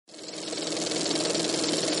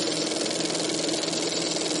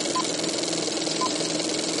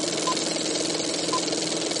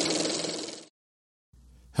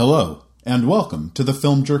Hello, and welcome to the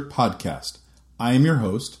Film Jerk Podcast. I am your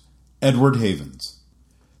host, Edward Havens.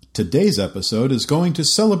 Today's episode is going to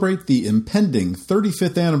celebrate the impending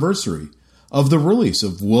 35th anniversary of the release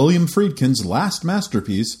of William Friedkin's last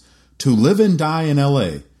masterpiece, To Live and Die in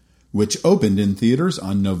L.A., which opened in theaters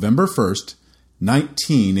on November 1st,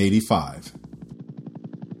 1985.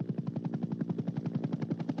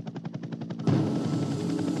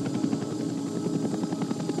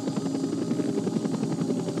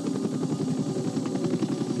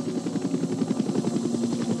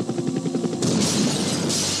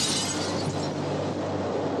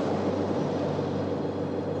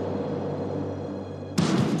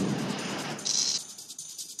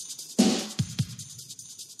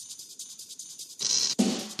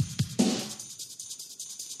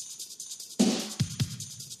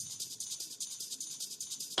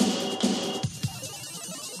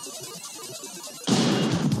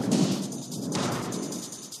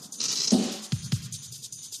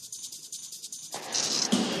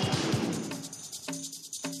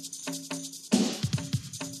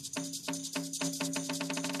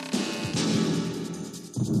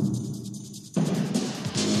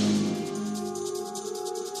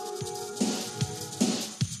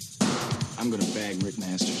 I'm gonna bag Rick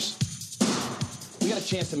Masters. We got a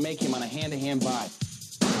chance to make him on a hand-to-hand buy.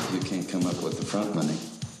 You can't come up with the front money.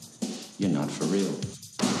 You're not for real.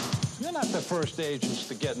 You're not the first agents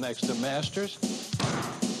to get next to Masters.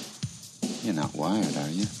 You're not wired, are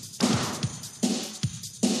you?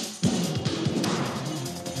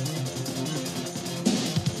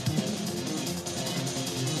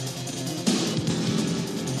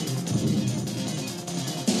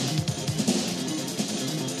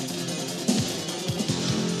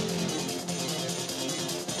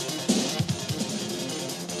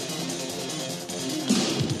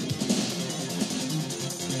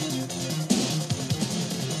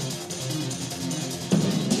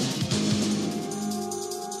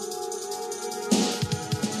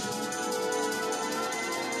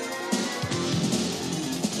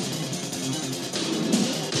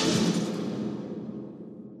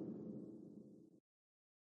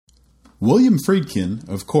 William Friedkin,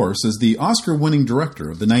 of course, is the Oscar-winning director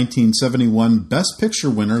of the 1971 Best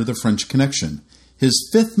Picture winner The French Connection, his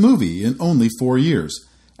fifth movie in only 4 years,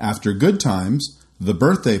 after Good Times, The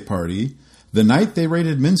Birthday Party, The Night They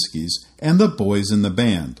Raided Minsky's, and The Boys in the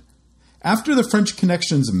Band. After The French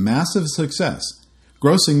Connection's massive success,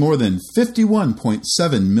 grossing more than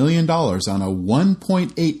 $51.7 million on a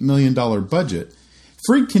 $1.8 million budget,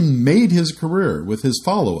 Friedkin made his career with his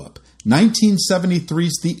follow-up,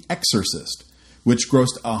 1973's The Exorcist, which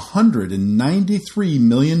grossed $193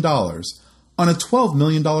 million on a $12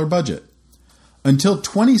 million budget. Until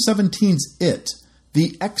 2017's It,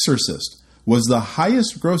 The Exorcist was the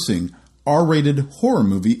highest-grossing R-rated horror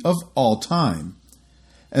movie of all time.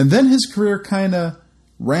 And then his career kinda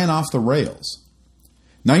ran off the rails.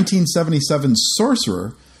 1977's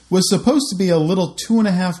Sorcerer was supposed to be a little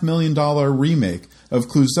 $2.5 million remake of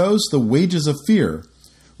Clouseau's The Wages of Fear,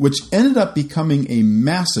 which ended up becoming a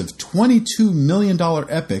massive $22 million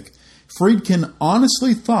epic Friedkin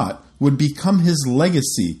honestly thought would become his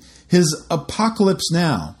legacy, his Apocalypse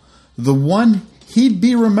Now, the one he'd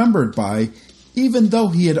be remembered by, even though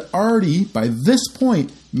he had already, by this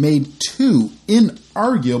point, made two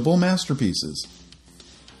inarguable masterpieces.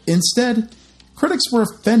 Instead, critics were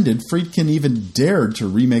offended Friedkin even dared to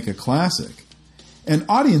remake a classic, and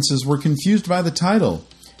audiences were confused by the title,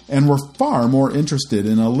 and were far more interested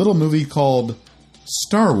in a little movie called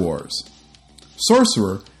Star Wars.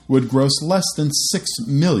 Sorcerer would gross less than $6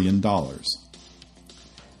 million.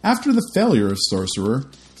 After the failure of Sorcerer,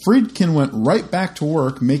 Friedkin went right back to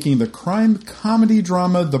work making the crime comedy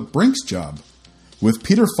drama The Brinks Job, with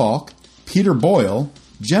Peter Falk, Peter Boyle,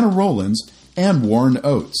 Jenna Rollins, and Warren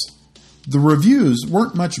Oates. The reviews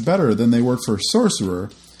weren't much better than they were for Sorcerer,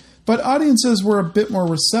 but audiences were a bit more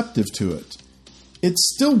receptive to it. It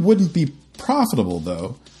still wouldn't be profitable,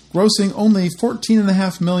 though, grossing only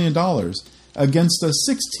 $14.5 million against a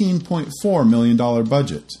 $16.4 million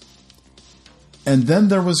budget. And then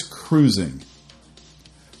there was Cruising.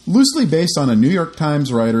 Loosely based on a New York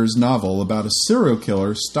Times writer's novel about a serial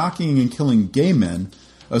killer stalking and killing gay men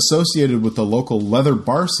associated with the local leather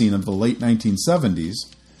bar scene of the late 1970s,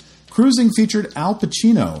 Cruising featured Al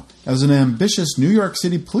Pacino as an ambitious New York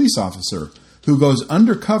City police officer who goes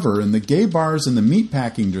undercover in the gay bars in the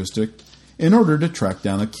meatpacking district in order to track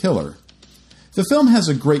down a killer. The film has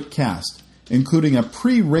a great cast, including a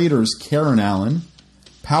pre-Raiders Karen Allen,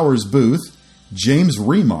 Powers Booth, James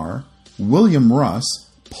Remar, William Russ,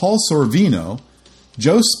 Paul Sorvino,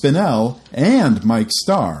 Joe Spinell, and Mike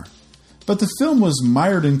Starr. but the film was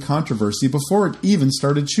mired in controversy before it even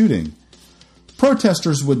started shooting.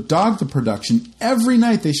 Protesters would dog the production every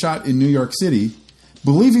night they shot in New York City,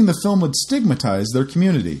 believing the film would stigmatize their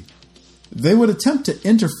community. They would attempt to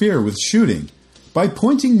interfere with shooting by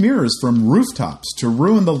pointing mirrors from rooftops to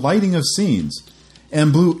ruin the lighting of scenes,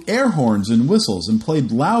 and blew air horns and whistles and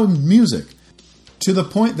played loud music to the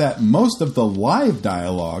point that most of the live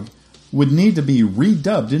dialogue would need to be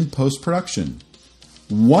redubbed in post-production.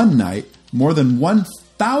 One night, more than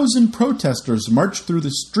 1,000 protesters marched through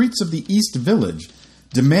the streets of the East Village,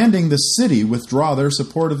 demanding the city withdraw their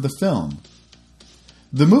support of the film.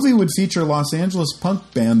 The movie would feature Los Angeles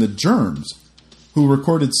punk band The Germs, who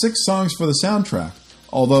recorded 6 songs for the soundtrack,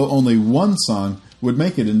 although only one song would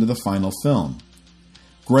make it into the final film.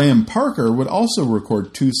 Graham Parker would also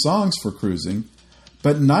record 2 songs for Cruising,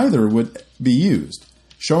 but neither would be used,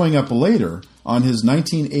 showing up later on his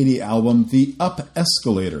 1980 album The Up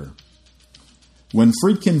Escalator. When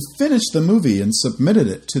Friedkin finished the movie and submitted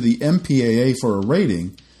it to the MPAA for a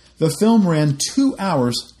rating, the film ran 2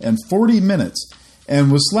 hours and 40 minutes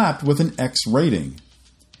and was slapped with an X rating.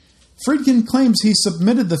 Friedkin claims he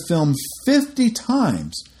submitted the film 50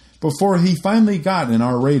 times before he finally got an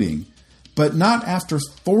R rating, but not after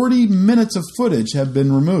 40 minutes of footage had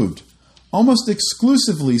been removed, almost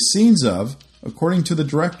exclusively scenes of, according to the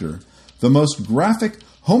director, the most graphic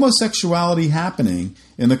homosexuality happening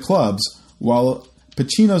in the clubs while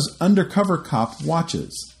Pacino's undercover cop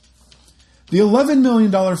watches. The $11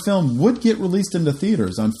 million film would get released into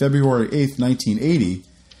theaters on February 8, 1980,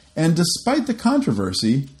 and despite the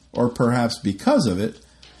controversy, or perhaps because of it,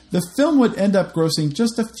 the film would end up grossing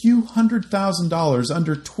just a few $100,000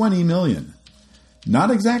 under $20 million.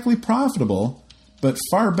 Not exactly profitable, but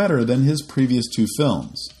far better than his previous 2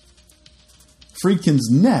 films. Friedkin's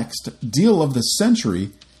next Deal of the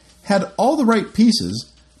Century had all the right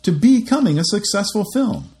pieces to becoming a successful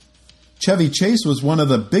film. Chevy Chase was one of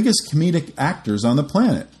the biggest comedic actors on the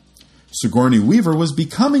planet. Sigourney Weaver was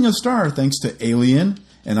becoming a star thanks to Alien,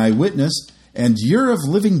 An Eyewitness, and Year of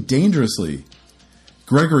Living Dangerously.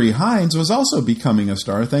 Gregory Hines was also becoming a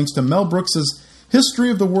star thanks to Mel Brooks's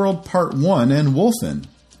History of the World Part 1 and Wolfen.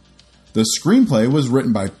 The screenplay was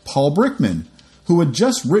written by Paul Brickman, who had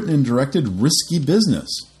just written and directed Risky Business.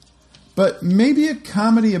 But maybe a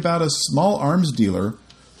comedy about a small arms dealer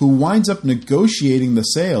who winds up negotiating the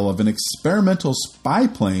sale of an experimental spy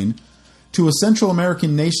plane to a Central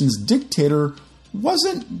American nation's dictator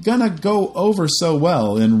wasn't gonna go over so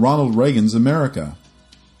well in Ronald Reagan's America.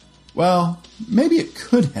 Well, maybe it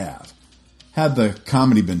could have, had the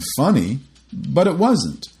comedy been funny, but it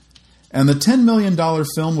wasn't. And the $10 million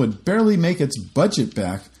film would barely make its budget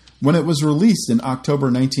back when it was released in October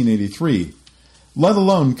 1983, let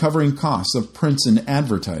alone covering costs of prints and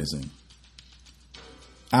advertising.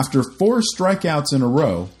 After 4 strikeouts in a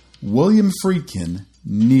row, William Friedkin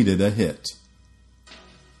needed a hit.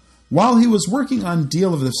 While he was working on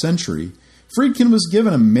Deal of the Century, Friedkin was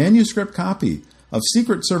given a manuscript copy of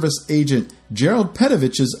Secret Service agent Gerald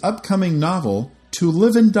Pedovich's upcoming novel To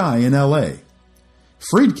Live and Die in L.A.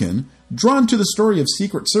 Friedkin, drawn to the story of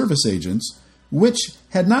Secret Service agents, which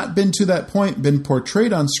had not been to that point been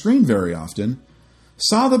portrayed on screen very often,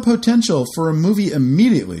 saw the potential for a movie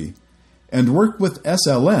immediately and worked with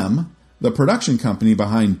SLM, the production company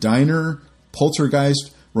behind Diner,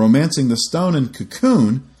 Poltergeist, Romancing the Stone, and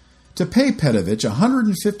Cocoon, to pay Pedovich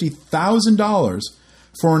 $150,000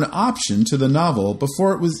 for an option to the novel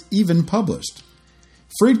before it was even published.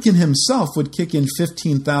 Friedkin himself would kick in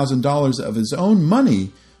 $15,000 of his own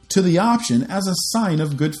money to the option as a sign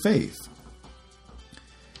of good faith.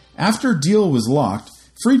 After Deal was locked,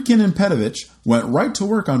 Friedkin and Pedovich went right to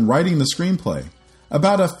work on writing the screenplay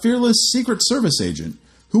about a fearless Secret Service agent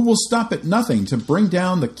who will stop at nothing to bring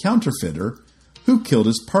down the counterfeiter who killed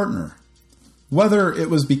his partner. Whether it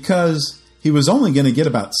was because he was only going to get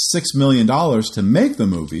about $6 million to make the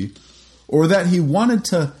movie, or that he wanted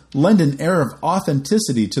to lend an air of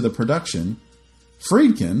authenticity to the production,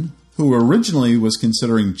 Friedkin, who originally was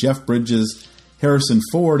considering Jeff Bridges, Harrison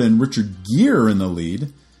Ford, and Richard Gere in the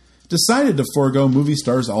lead, decided to forego movie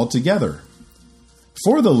stars altogether.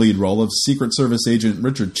 For the lead role of Secret Service agent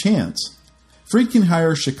Richard Chance, Friedkin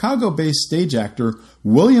hired Chicago-based stage actor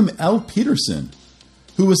William L. Peterson,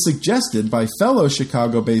 who was suggested by fellow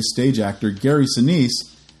Chicago-based stage actor Gary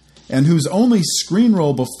Sinise, and whose only screen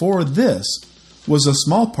role before this was a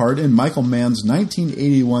small part in Michael Mann's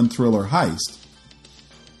 1981 thriller Heist.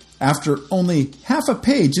 After only half a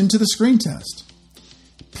page into the screen test,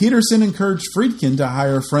 Peterson encouraged Friedkin to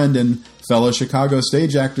hire friend and fellow Chicago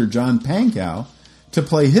stage actor John Pankow to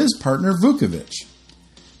play his partner Vukovich.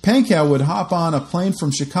 Pankow would hop on a plane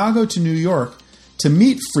from Chicago to New York to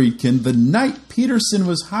meet Friedkin the night Peterson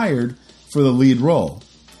was hired for the lead role.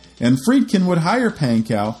 And Friedkin would hire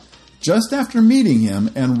Pankow just after meeting him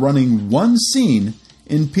and running one scene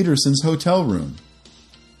in Peterson's hotel room.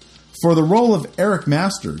 For the role of Eric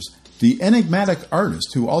Masters, the enigmatic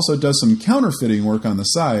artist who also does some counterfeiting work on the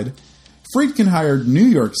side, Friedkin hired New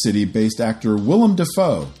York City-based actor Willem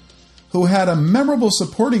Dafoe, who had a memorable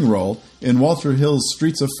supporting role in Walter Hill's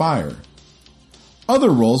Streets of Fire. Other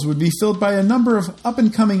roles would be filled by a number of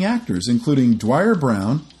up-and-coming actors, including Dwyer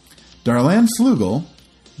Brown, Darlene Flugel,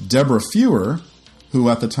 Deborah Fewer, who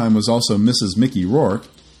at the time was also Mrs. Mickey Rourke,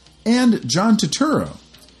 and John Turturro,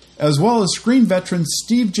 as well as screen veterans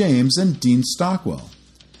Steve James and Dean Stockwell.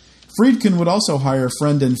 Friedkin would also hire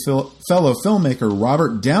friend and fellow filmmaker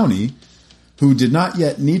Robert Downey, who did not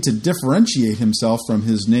yet need to differentiate himself from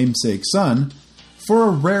his namesake son, for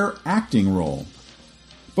a rare acting role.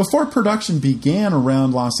 Before production began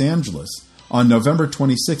around Los Angeles, on November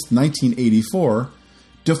 26, 1984,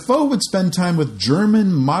 Dafoe would spend time with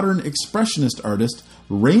German modern expressionist artist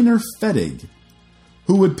Rainer Fedig,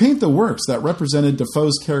 who would paint the works that represented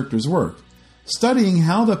Dafoe's character's work, studying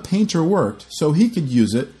how the painter worked so he could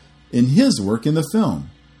use it in his work in the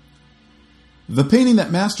film. The painting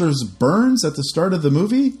that Masters burns at the start of the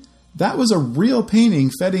movie, that was a real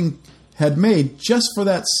painting Fedig had made just for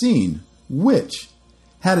that scene, which,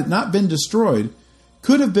 had it not been destroyed,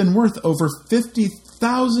 could have been worth over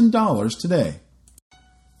 $50,000 today.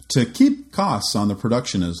 To keep costs on the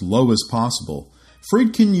production as low as possible,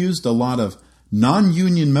 Friedkin used a lot of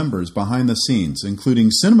non-union members behind the scenes, including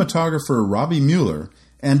cinematographer Robbie Mueller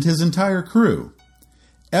and his entire crew.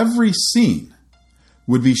 Every scene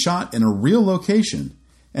would be shot in a real location,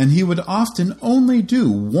 and he would often only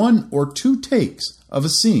do 1 or 2 takes of a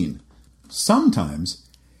scene. Sometimes,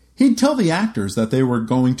 he'd tell the actors that they were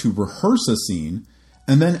going to rehearse a scene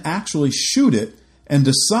and then actually shoot it and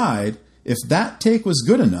decide if that take was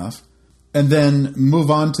good enough and then move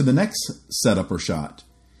on to the next setup or shot.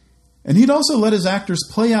 And he'd also let his actors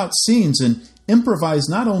play out scenes and improvise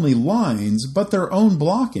not only lines, but their own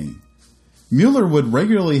blocking. Mueller would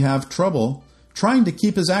regularly have trouble trying to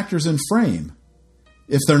keep his actors in frame.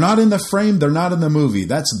 If they're not in the frame, they're not in the movie.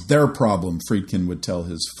 That's their problem, Friedkin would tell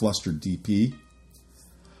his flustered DP.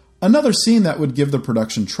 Another scene that would give the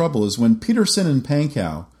production trouble is when Peterson and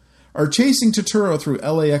Pankow are chasing Turturro through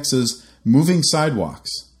LAX's moving sidewalks.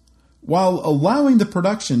 While allowing the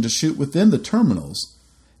production to shoot within the terminals,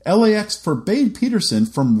 LAX forbade Peterson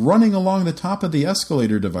from running along the top of the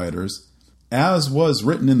escalator dividers, as was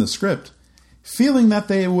written in the script, feeling that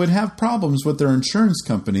they would have problems with their insurance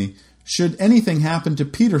company should anything happen to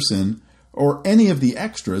Peterson or any of the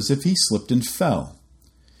extras if he slipped and fell.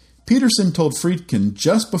 Peterson told Friedkin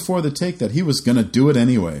just before the take that he was going to do it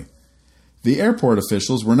anyway. The airport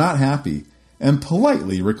officials were not happy and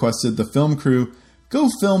politely requested the film crew go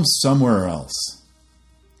film somewhere else.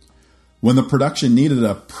 When the production needed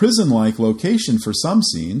a prison-like location for some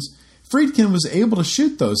scenes, Friedkin was able to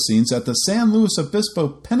shoot those scenes at the San Luis Obispo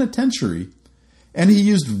Penitentiary, and he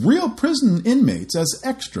used real prison inmates as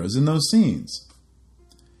extras in those scenes.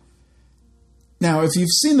 Now, if you've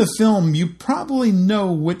seen the film, you probably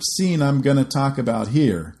know which scene I'm going to talk about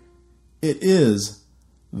here. It is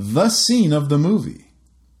the scene of the movie,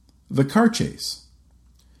 the car chase.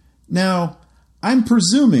 Now, I'm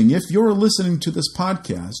presuming if you're listening to this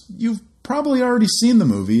podcast, you've probably already seen the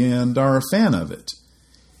movie and are a fan of it.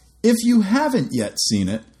 If you haven't yet seen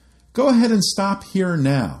it, go ahead and stop here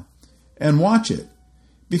now and watch it,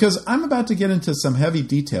 because I'm about to get into some heavy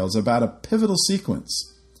details about a pivotal sequence.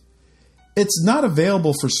 It's not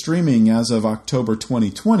available for streaming as of October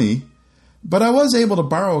 2020, but I was able to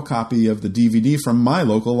borrow a copy of the DVD from my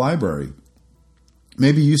local library.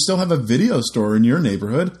 Maybe you still have a video store in your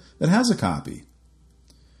neighborhood that has a copy.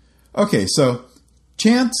 Okay, so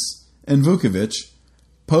Chance and Vukovich,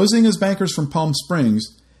 posing as bankers from Palm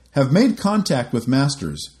Springs, have made contact with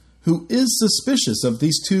Masters, who is suspicious of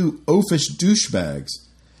these two oafish douchebags,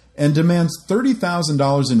 and demands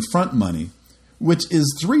 $30,000 in front money, which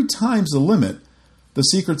is 3 times the limit the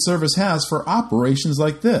Secret Service has for operations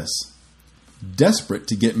like this. Desperate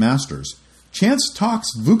to get Masters, Chance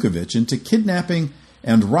talks Vukovich into kidnapping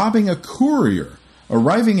and robbing a courier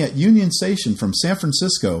arriving at Union Station from San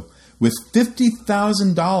Francisco with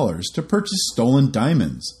 $50,000 to purchase stolen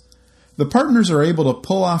diamonds. The partners are able to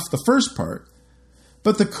pull off the first part,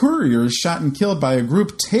 but the courier is shot and killed by a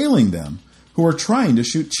group tailing them who are trying to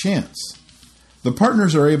shoot Chance. The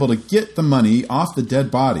partners are able to get the money off the dead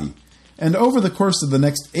body, and over the course of the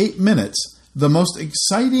next 8 minutes, the most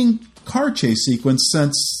exciting car chase sequence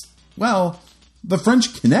since, well, The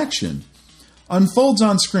French Connection, unfolds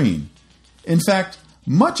on screen. In fact,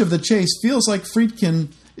 much of the chase feels like Friedkin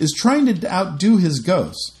is trying to outdo his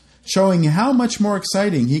ghosts, showing how much more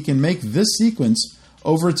exciting he can make this sequence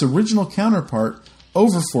over its original counterpart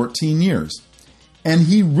over 14 years. And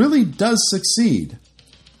he really does succeed.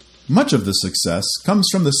 Much of the success comes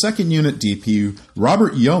from the second unit DP,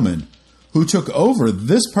 Robert Yeoman, who took over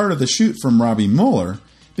this part of the shoot from Robbie Mueller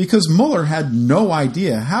because Mueller had no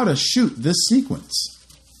idea how to shoot this sequence.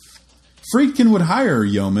 Friedkin would hire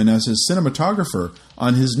Yeoman as his cinematographer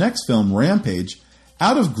on his next film, Rampage,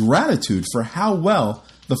 out of gratitude for how well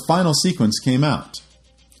the final sequence came out.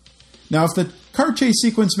 Now, if the car chase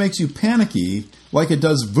sequence makes you panicky, like it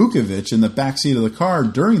does Vukovich in the backseat of the car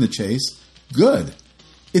during the chase, good.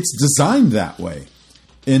 It's designed that way.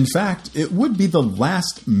 In fact, it would be the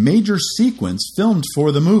last major sequence filmed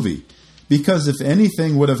for the movie, because if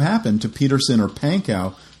anything would have happened to Peterson or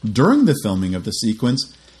Pankow during the filming of the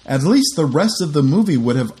sequence, at least the rest of the movie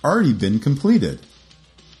would have already been completed.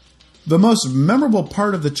 The most memorable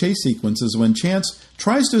part of the chase sequence is when Chance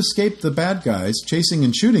tries to escape the bad guys chasing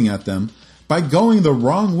and shooting at them by going the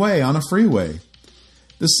wrong way on a freeway.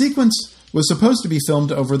 The sequence was supposed to be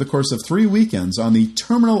filmed over the course of 3 weekends on the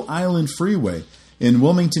Terminal Island Freeway in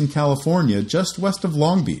Wilmington, California, just west of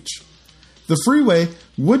Long Beach. The freeway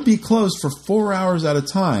would be closed for 4 hours at a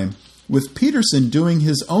time, with Peterson doing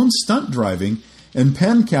his own stunt driving and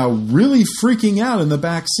Pankow really freaking out in the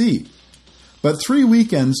back seat. But 3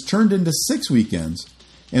 weekends turned into 6 weekends,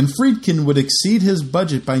 and Friedkin would exceed his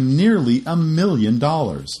budget by nearly $1 million.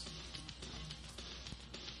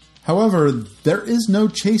 However, there is no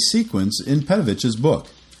chase sequence in Pedovich's book.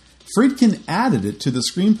 Friedkin added it to the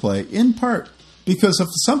screenplay in part because of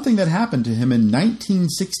something that happened to him in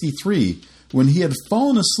 1963 when he had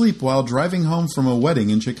fallen asleep while driving home from a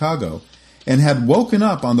wedding in Chicago and had woken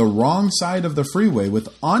up on the wrong side of the freeway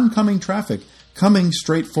with oncoming traffic coming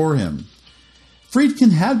straight for him.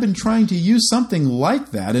 Friedkin had been trying to use something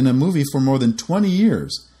like that in a movie for more than 20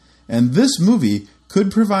 years, and this movie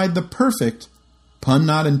could provide the perfect, pun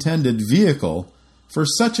not intended, vehicle for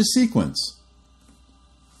such a sequence.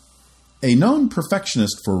 A known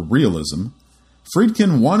perfectionist for realism,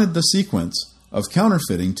 Friedkin wanted the sequence of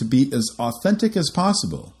counterfeiting to be as authentic as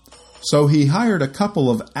possible, so he hired a couple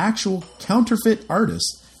of actual counterfeit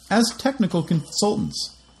artists as technical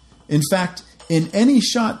consultants. In fact, in any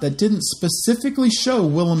shot that didn't specifically show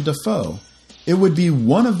Willem Dafoe, it would be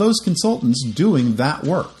one of those consultants doing that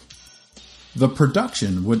work. The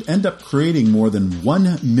production would end up creating more than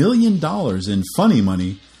 $1 million in funny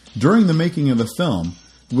money during the making of the film,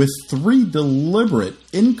 with 3 deliberate,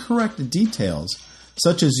 incorrect details,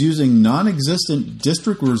 such as using non-existent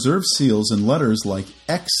district reserve seals in letters like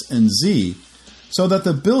X and Z, so that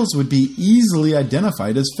the bills would be easily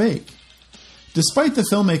identified as fake. Despite the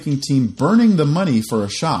filmmaking team burning the money for a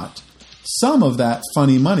shot, some of that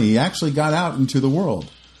funny money actually got out into the world.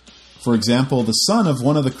 For example, the son of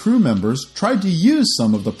one of the crew members tried to use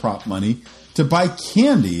some of the prop money to buy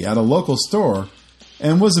candy at a local store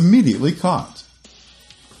and was immediately caught.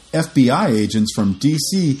 FBI agents from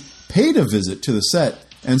D.C. paid a visit to the set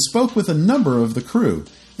and spoke with a number of the crew,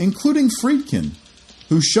 including Friedkin,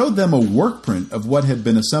 who showed them a work print of what had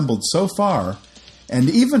been assembled so far and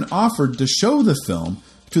even offered to show the film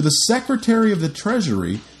to the Secretary of the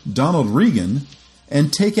Treasury, Donald Regan,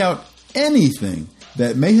 and take out anything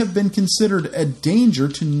that may have been considered a danger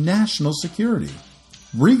to national security.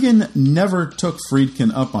 Regan never took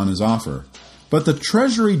Friedkin up on his offer, but the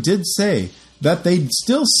Treasury did say that they'd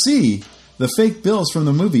still see the fake bills from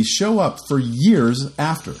the movie show up for years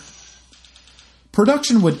after.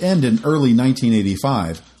 Production would end in early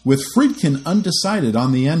 1985, with Friedkin undecided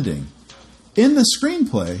on the ending. In the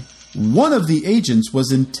screenplay, one of the agents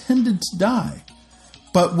was intended to die,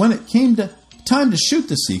 but when it came to time to shoot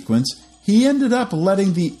the sequence, he ended up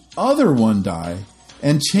letting the other one die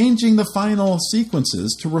and changing the final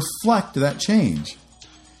sequences to reflect that change.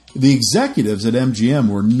 The executives at MGM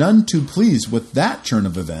were none too pleased with that turn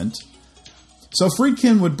of event, so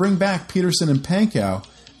Friedkin would bring back Peterson and Pankow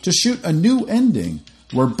to shoot a new ending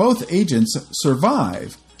where both agents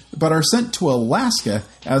survive but are sent to Alaska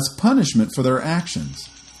as punishment for their actions.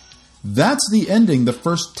 That's the ending the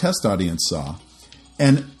first test audience saw,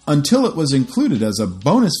 and until it was included as a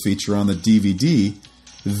bonus feature on the DVD,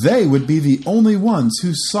 they would be the only ones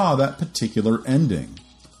who saw that particular ending.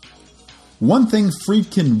 One thing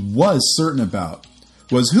Friedkin was certain about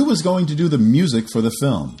was who was going to do the music for the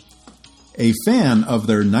film. A fan of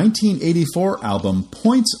their 1984 album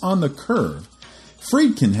Points on the Curve,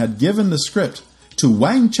 Friedkin had given the script to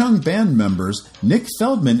Wang Chung band members Nick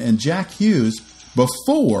Feldman and Jack Hughes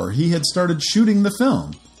before he had started shooting the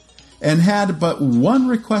film, and had but one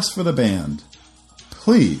request for the band.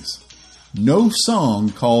 Please, no song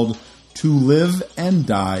called To Live and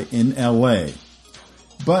Die in L.A.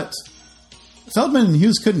 But Feldman and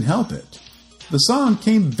Hughes couldn't help it. The song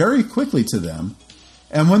came very quickly to them,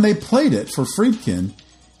 and when they played it for Friedkin,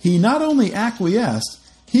 he not only acquiesced,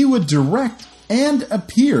 he would direct and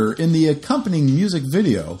appear in the accompanying music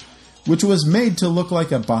video, which was made to look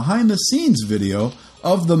like a behind-the-scenes video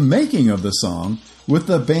of the making of the song, with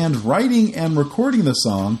the band writing and recording the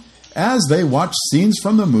song as they watched scenes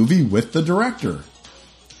from the movie with the director.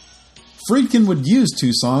 Friedkin would use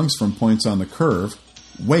two songs from Points on the Curve,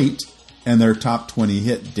 Wait, and their top 20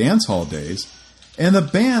 hit Dance Hall Days, and the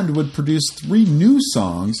band would produce 3 new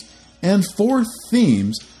songs and 4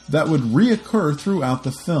 themes that would reoccur throughout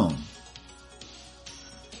the film.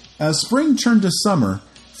 As spring turned to summer,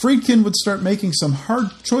 Friedkin would start making some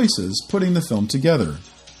hard choices putting the film together.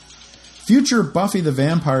 Future Buffy the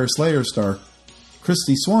Vampire Slayer star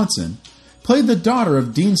Kristy Swanson played the daughter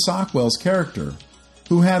of Dean Sockwell's character,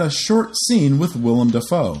 who had a short scene with Willem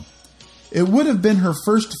Dafoe. It would have been her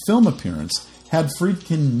first film appearance had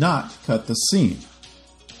Friedkin not cut the scene.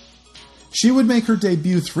 She would make her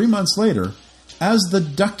debut 3 months later as the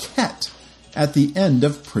Duckette at the end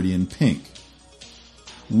of Pretty in Pink.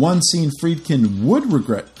 One scene Friedkin would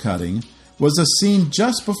regret cutting was a scene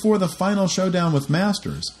just before the final showdown with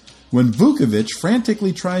Masters, when Vukovich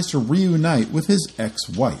frantically tries to reunite with his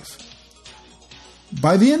ex-wife.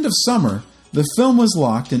 By the end of summer, the film was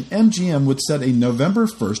locked and MGM would set a November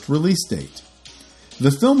 1st release date.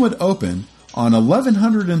 The film would open on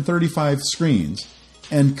 1,135 screens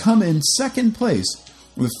and come in second place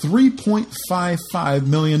with $3.55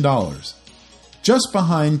 million, just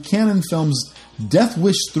behind Cannon Films' Death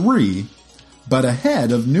Wish 3, but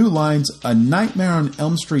ahead of New Line's A Nightmare on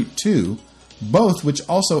Elm Street 2, both which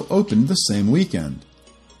also opened the same weekend.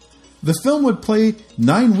 The film would play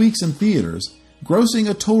 9 weeks in theaters, grossing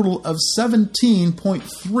a total of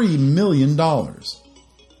 $17.3 million.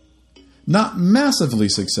 Not massively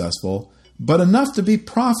successful, but enough to be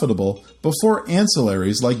profitable before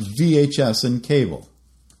ancillaries like VHS and cable.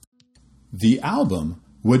 The album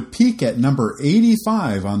would peak at number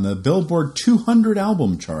 85 on the Billboard 200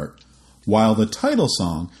 album chart, while the title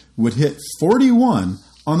song would hit 41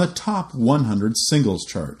 on the top 100 singles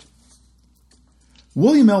chart.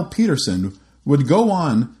 William L. Peterson would go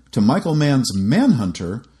on to Michael Mann's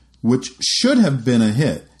Manhunter, which should have been a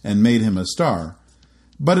hit and made him a star,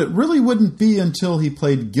 but it really wouldn't be until he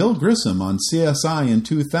played Gil Grissom on CSI in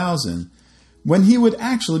 2000 when he would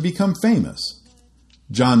actually become famous.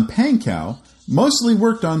 John Pankow mostly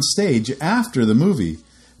worked on stage after the movie,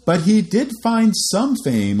 but he did find some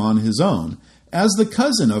fame on his own as the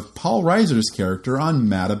cousin of Paul Reiser's character on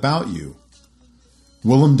Mad About You.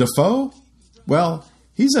 Willem Dafoe? Well,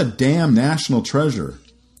 he's a damn national treasure.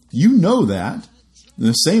 You know that.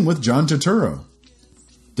 The same with John Turturro.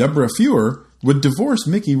 Deborah Feuer would divorce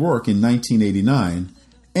Mickey Rourke in 1989,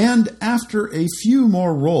 and after a few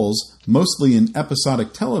more roles, mostly in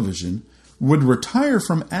episodic television, would retire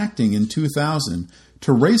from acting in 2000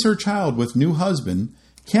 to raise her child with new husband,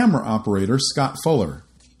 camera operator Scott Fuller.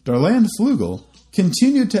 Darlene Flugel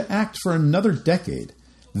continued to act for another decade.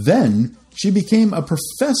 Then she became a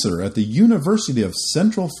professor at the University of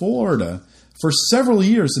Central Florida for several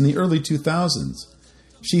years in the early 2000s.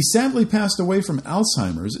 She sadly passed away from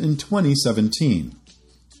Alzheimer's in 2017.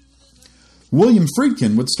 William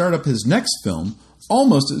Friedkin would start up his next film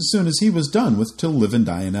almost as soon as he was done with To Live and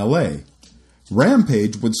Die in L.A.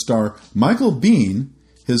 Rampage would star Michael Biehn,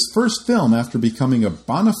 his first film after becoming a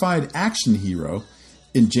bona fide action hero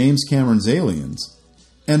in James Cameron's Aliens,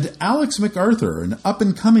 and Alex MacArthur, an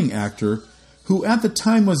up-and-coming actor who at the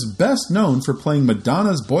time was best known for playing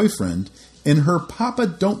Madonna's boyfriend in her Papa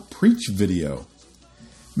Don't Preach video.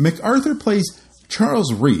 MacArthur plays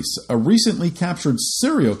Charles Reese, a recently captured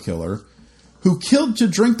serial killer who killed to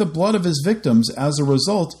drink the blood of his victims as a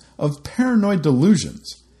result of paranoid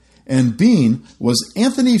delusions. And Biehn was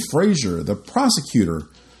Anthony Frazier, the prosecutor,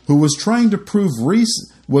 who was trying to prove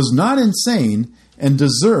Reese was not insane and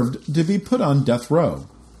deserved to be put on death row.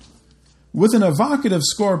 With an evocative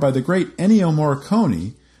score by the great Ennio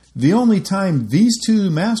Morricone, the only time these two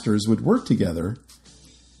masters would work together,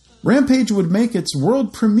 Rampage would make its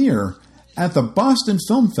world premiere at the Boston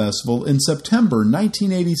Film Festival in September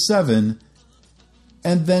 1987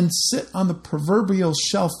 and then sit on the proverbial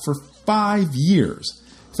shelf for 5 years,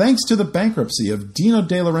 thanks to the bankruptcy of Dino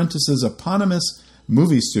De Laurentiis' eponymous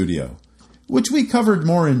movie studio, which we covered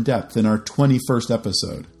more in depth in our 21st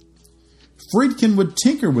episode. Friedkin would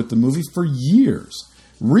tinker with the movie for years,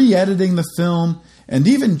 re-editing the film, and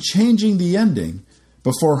even changing the ending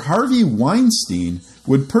before Harvey Weinstein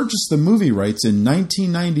would purchase the movie rights in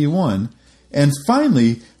 1991 and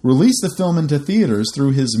finally release the film into theaters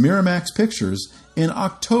through his Miramax Pictures in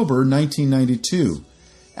October 1992,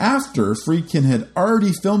 after Friedkin had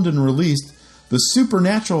already filmed and released the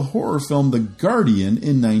supernatural horror film The Guardian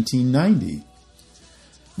in 1990.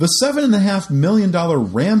 The $7.5 million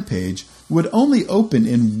Rampage would only open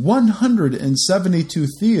in 172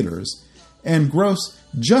 theaters and gross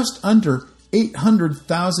just under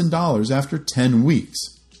 $800,000 after 10 weeks.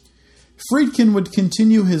 Friedkin would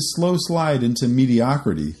continue his slow slide into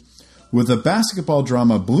mediocrity with the basketball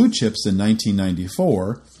drama Blue Chips in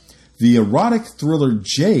 1994, the erotic thriller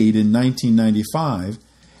Jade in 1995,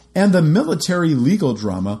 and the military legal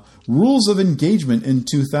drama Rules of Engagement in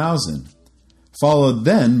 2000, followed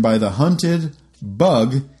then by The Hunted,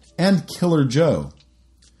 Bug, and Killer Joe.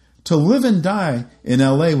 To Live and Die in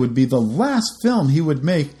L.A. would be the last film he would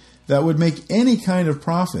make that would make any kind of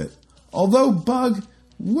profit, although Bug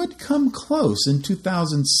would come close in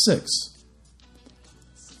 2006.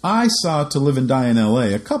 I saw To Live and Die in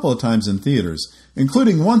L.A. a couple of times in theaters,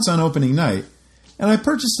 including once on opening night, and I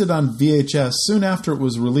purchased it on VHS soon after it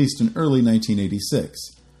was released in early 1986.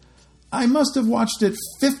 I must have watched it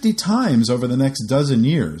 50 times over the next dozen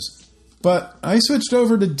years, but I switched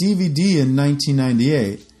over to DVD in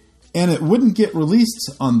 1998, and it wouldn't get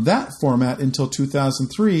released on that format until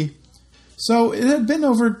 2003, so it had been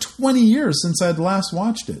over 20 years since I'd last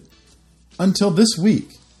watched it. Until this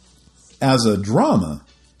week. As a drama,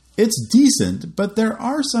 it's decent, but there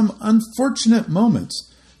are some unfortunate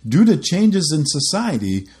moments due to changes in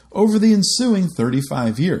society over the ensuing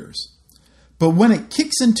 35 years. But when it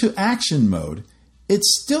kicks into action mode,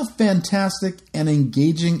 it's still fantastic and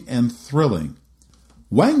engaging and thrilling.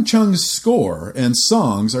 Wang Chung's score and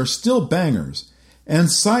songs are still bangers,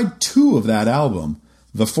 and side 2 of that album,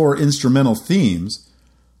 the 4 instrumental themes,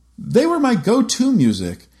 they were my go-to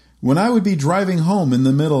music when I would be driving home in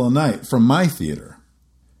the middle of the night from my theater.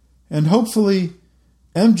 And hopefully,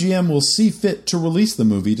 MGM will see fit to release the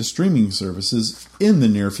movie to streaming services in the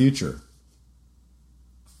near future.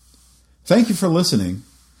 Thank you for listening.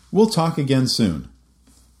 We'll talk again soon.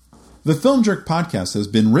 The Film Jerk podcast has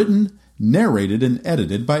been written, narrated, and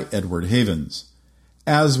edited by Edward Havens.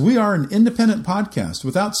 As we are an independent podcast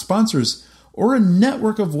without sponsors or a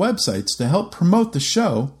network of websites to help promote the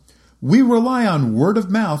show, we rely on word of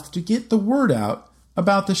mouth to get the word out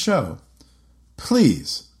about the show.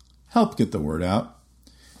 Please help get the word out.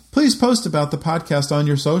 Please post about the podcast on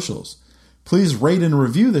your socials. Please rate and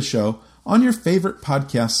review the show on your favorite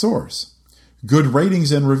podcast source. Good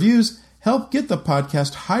ratings and reviews help get the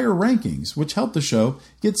podcast higher rankings, which help the show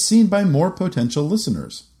get seen by more potential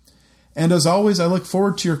listeners. And as always, I look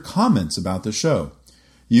forward to your comments about the show.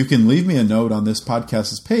 You can leave me a note on this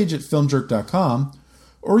podcast's page at filmjerk.com,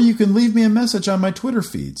 or you can leave me a message on my Twitter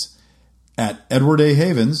feeds at Edward A.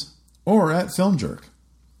 Havens or at FilmJerk.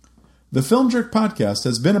 The Film Jerk podcast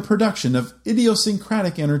has been a production of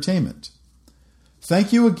Idiosyncratic Entertainment.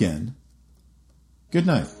 Thank you again. Good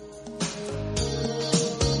night.